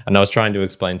I was trying to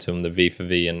explain to him the V for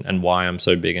V and why I'm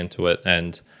so big into it.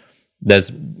 And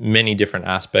there's many different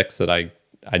aspects that I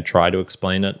try to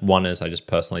explain it. One is I just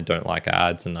personally don't like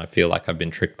ads, and I feel like I've been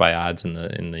tricked by ads in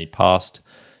the past.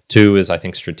 Two is I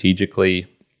think strategically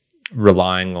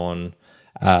relying on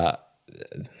I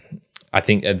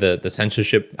think the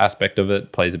censorship aspect of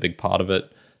it plays a big part of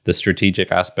it. The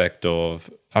strategic aspect of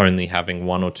only having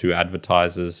 1 or 2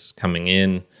 advertisers coming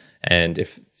in, and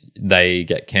if they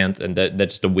get canned, and they're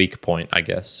just a weak point, I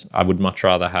guess. I would much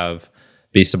rather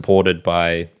be supported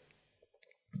by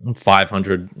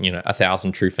 500,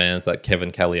 1,000 true fans, that Kevin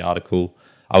Kelly article.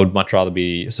 I would much rather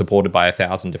be supported by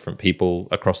 1,000 different people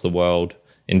across the world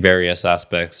in various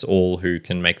aspects, all who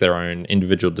can make their own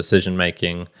individual decision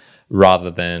making, rather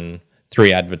than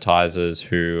 3 advertisers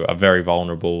who are very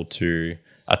vulnerable to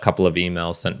a couple of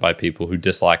emails sent by people who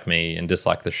dislike me and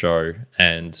dislike the show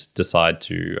and decide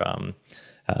to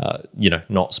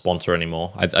not sponsor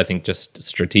anymore. I think just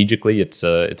strategically it's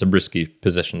a risky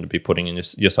position to be putting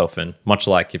yourself in, much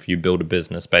like if you build a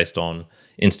business based on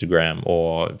Instagram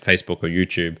or Facebook or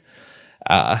YouTube.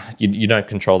 you don't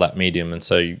control that medium, and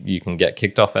so you can get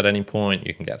kicked off at any point.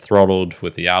 You can get throttled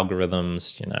with the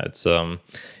algorithms.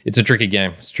 It's a tricky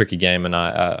game. It's a tricky game and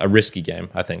a risky game,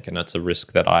 I think, and it's a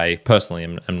risk that I personally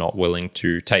am not willing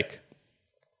to take.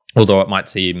 Although it might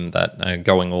seem that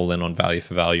going all in on value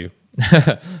for value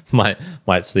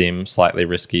might seem slightly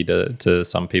risky to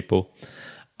some people.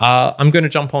 I'm going to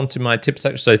jump on to my tip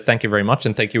section. So thank you very much.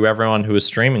 And thank you everyone who is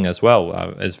streaming as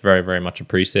well. It's very, very much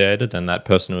appreciated. And that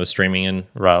person who is streaming in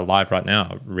live right now,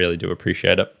 I really do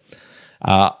appreciate it.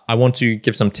 I want to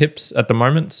give some tips at the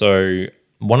moment. So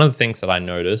one of the things that I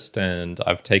noticed, and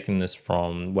I've taken this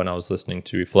from when I was listening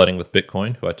to Flirting with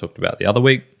Bitcoin, who I talked about the other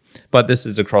week, but this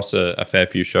is across a fair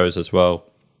few shows as well,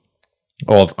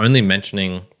 of only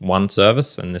mentioning one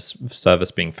service, and this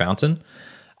service being Fountain.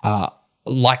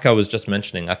 Like I was just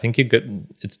mentioning, I think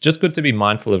it's just good to be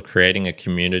mindful of creating a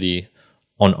community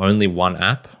on only one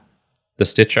app. The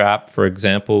Stitcher app, for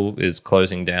example, is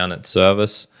closing down its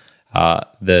service.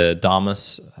 The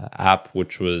Damus app,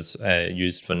 which was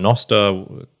used for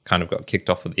Nostr, kind of got kicked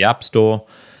off of the App Store.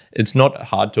 It's not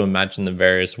hard to imagine the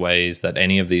various ways that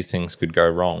any of these things could go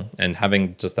wrong. And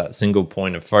having just that single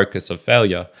point of focus of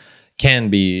failure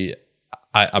can be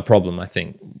a problem, I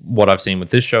think. What I've seen with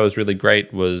this show is really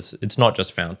great was it's not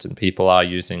just Fountain. People are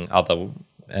using other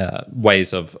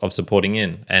ways of supporting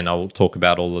in, and I'll talk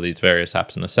about all of these various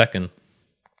apps in a second.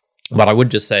 But I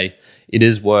would just say it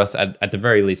is worth, at the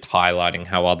very least, highlighting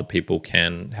how other people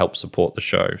can help support the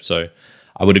show. So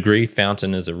I would agree,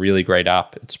 Fountain is a really great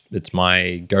app. It's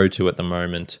my go-to at the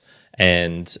moment,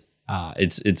 and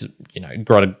it's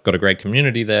got a great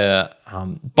community there.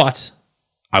 But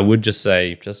I would just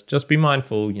say, just be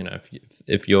mindful.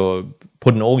 If you're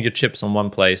putting all your chips on one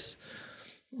place,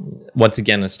 once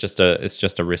again, it's just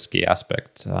a risky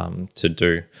aspect to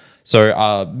do.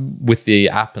 So with the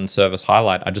app and service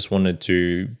highlight, I just wanted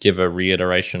to give a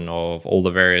reiteration of all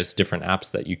the various different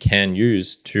apps that you can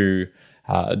use to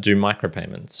do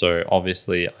micropayments. So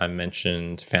obviously, I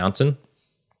mentioned Fountain.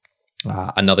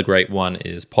 Another great one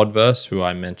is Podverse, who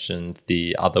I mentioned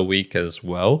the other week as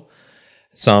well.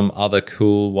 Some other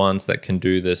cool ones that can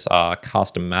do this are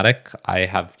Castomatic. I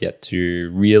have yet to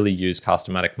really use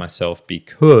Castomatic myself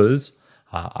because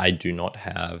I do not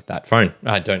have that phone.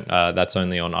 I don't. That's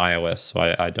only on iOS,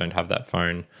 so I don't have that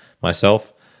phone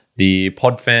myself. The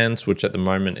Podfans, which at the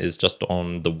moment is just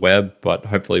on the web, but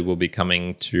hopefully will be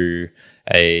coming to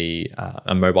a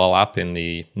mobile app in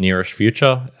the nearest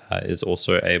future, is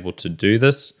also able to do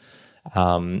this.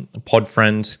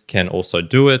 Podfriend can also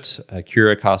do it.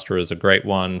 Curiocaster is a great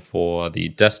one for the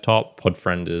desktop.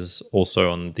 Podfriend is also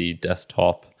on the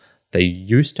desktop. They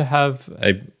used to have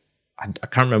I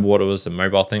can't remember what it was, a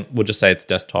mobile thing. We'll just say it's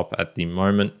desktop at the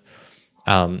moment.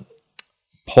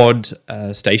 Pod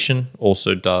Station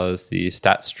also does the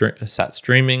stat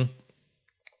streaming.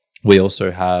 We also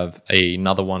have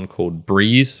another one called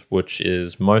Breeze, which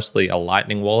is mostly a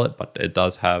Lightning wallet, but it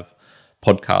does have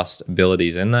podcast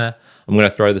abilities in there. I'm going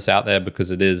to throw this out there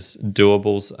because it is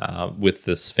doable with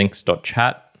the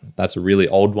Sphinx.chat. That's a really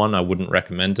old one. I wouldn't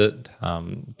recommend it,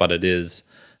 but it is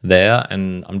there.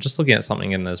 And I'm just looking at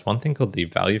something, and there's one thing called the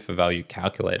value for value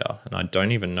calculator, and I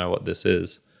don't even know what this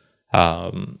is.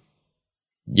 But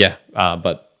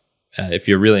if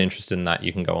you're really interested in that,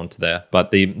 you can go onto there. But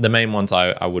the main ones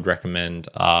I would recommend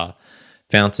are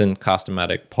Fountain,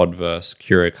 Castomatic, Podverse,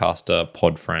 Curiocaster,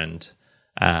 Podfriend.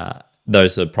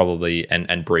 Those are probably,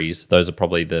 and Breeze, those are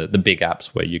probably the big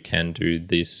apps where you can do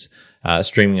this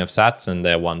streaming of sats, and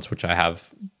they're ones which I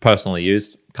have personally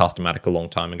used. Castomatic a long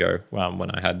time ago when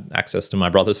I had access to my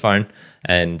brother's phone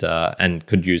and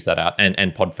could use that out,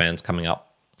 and Podfans coming up.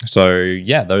 So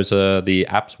yeah, those are the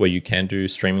apps where you can do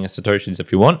streaming of Satoshis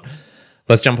if you want.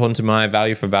 Let's jump onto my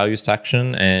value for value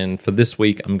section, and for this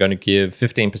week, I'm going to give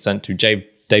 15% to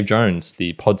Dave Jones,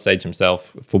 the pod sage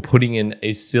himself, for putting in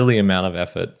a silly amount of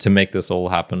effort to make this all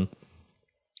happen.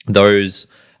 Those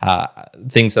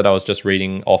things that I was just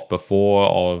reading off before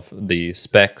of the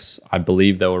specs, I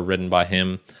believe they were written by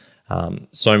him.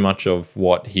 So much of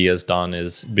what he has done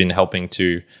has been helping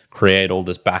to create all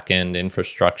this back-end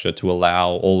infrastructure to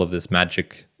allow all of this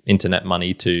magic internet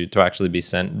money to actually be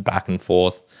sent back and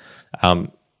forth.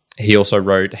 He also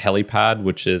wrote Helipad,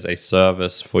 which is a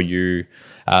service for you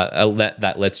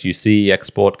that lets you see,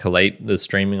 export, collate the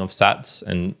streaming of sats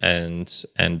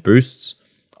and boosts.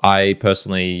 I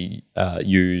personally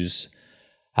use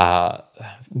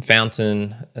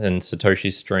Fountain and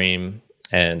Satoshi Stream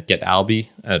and Get Albi,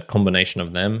 a combination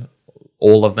of them.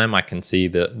 All of them, I can see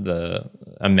the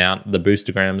amount, the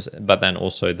boostograms, but then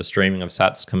also the streaming of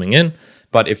sats coming in.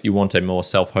 But if you want a more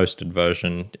self-hosted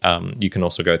version, you can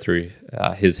also go through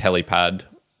his Helipad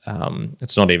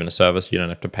It's not even a service. You don't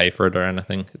have to pay for it or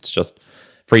anything. It's just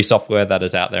free software that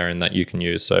is out there and that you can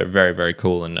use. So very, very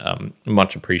cool, and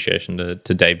much appreciation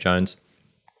to Dave Jones.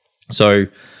 So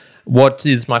what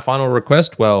is my final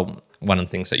request? Well, one of the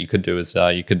things that you could do is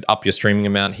you could up your streaming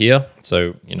amount here.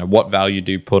 So, what value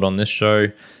do you put on this show?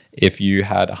 If you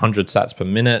had 100 sats per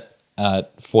minute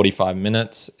at 45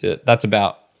 minutes, that's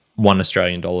about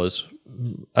 $1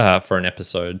 for an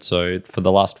episode. So for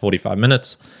the last 45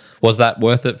 minutes, was that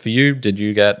worth it for you? Did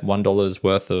you get $1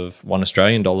 worth of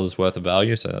 $1 worth of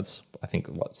value? So that's, I think,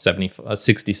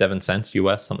 67 cents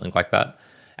US, something like that,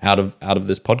 out of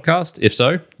this podcast. If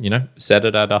so, set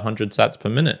it at 100 sats per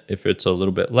minute. If it's a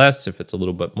little bit less, if it's a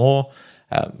little bit more,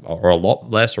 or a lot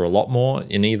less or a lot more,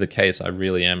 in either case, I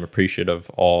really am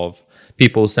appreciative of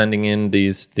people sending in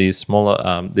these small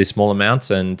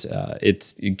amounts, and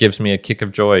it gives me a kick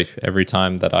of joy every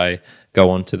time that I go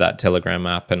onto that Telegram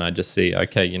app and I just see,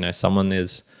 okay, someone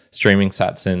is streaming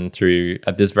sats in through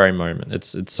at this very moment.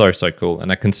 It's so cool,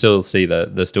 and I can still see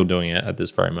that they're still doing it at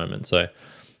this very moment. So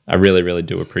I really, really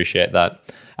do appreciate that.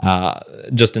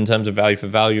 Just in terms of value for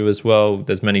value as well,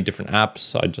 there's many different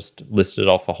apps. I just listed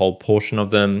off a whole portion of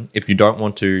them. If you don't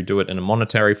want to do it in a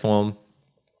monetary form,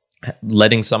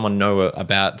 letting someone know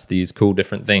about these cool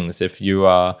different things. If you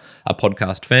are a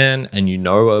podcast fan and you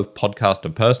know a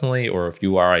podcaster personally, or if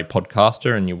you are a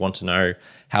podcaster and you want to know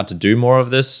how to do more of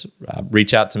this,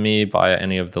 reach out to me via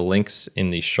any of the links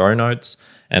in the show notes,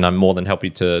 and I'm more than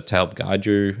happy to help guide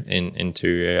you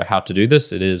into how to do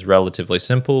this. It is relatively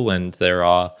simple, and there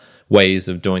are ways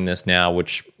of doing this now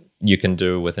which you can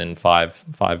do within five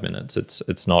minutes.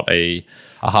 It's not a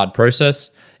hard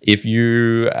process. If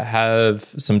you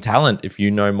have some talent, if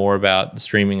you know more about the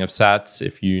streaming of sats,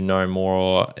 if you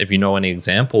know any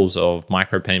examples of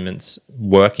micropayments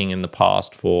working in the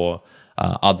past for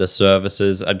other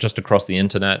services just across the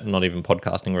internet, not even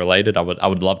podcasting related, I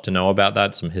would love to know about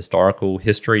that. Some historical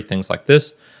history, things like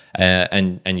this,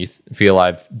 and you feel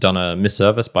I've done a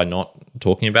misservice by not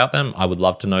talking about them, I would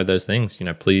love to know those things.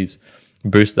 Please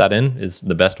boost that in is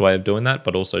the best way of doing that,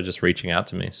 but also just reaching out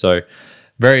to me. So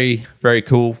very, very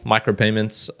cool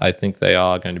micropayments. I think they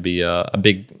are going to be a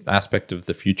big aspect of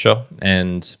the future.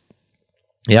 And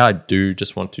yeah, I do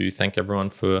just want to thank everyone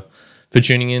for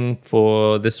tuning in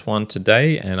for this one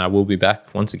today. And I will be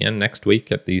back once again next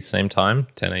week at the same time,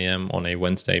 10 a.m. on a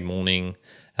Wednesday morning,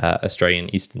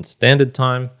 Australian Eastern Standard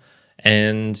Time.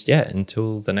 And yeah,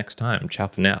 until the next time, ciao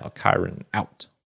for now. Kyron out.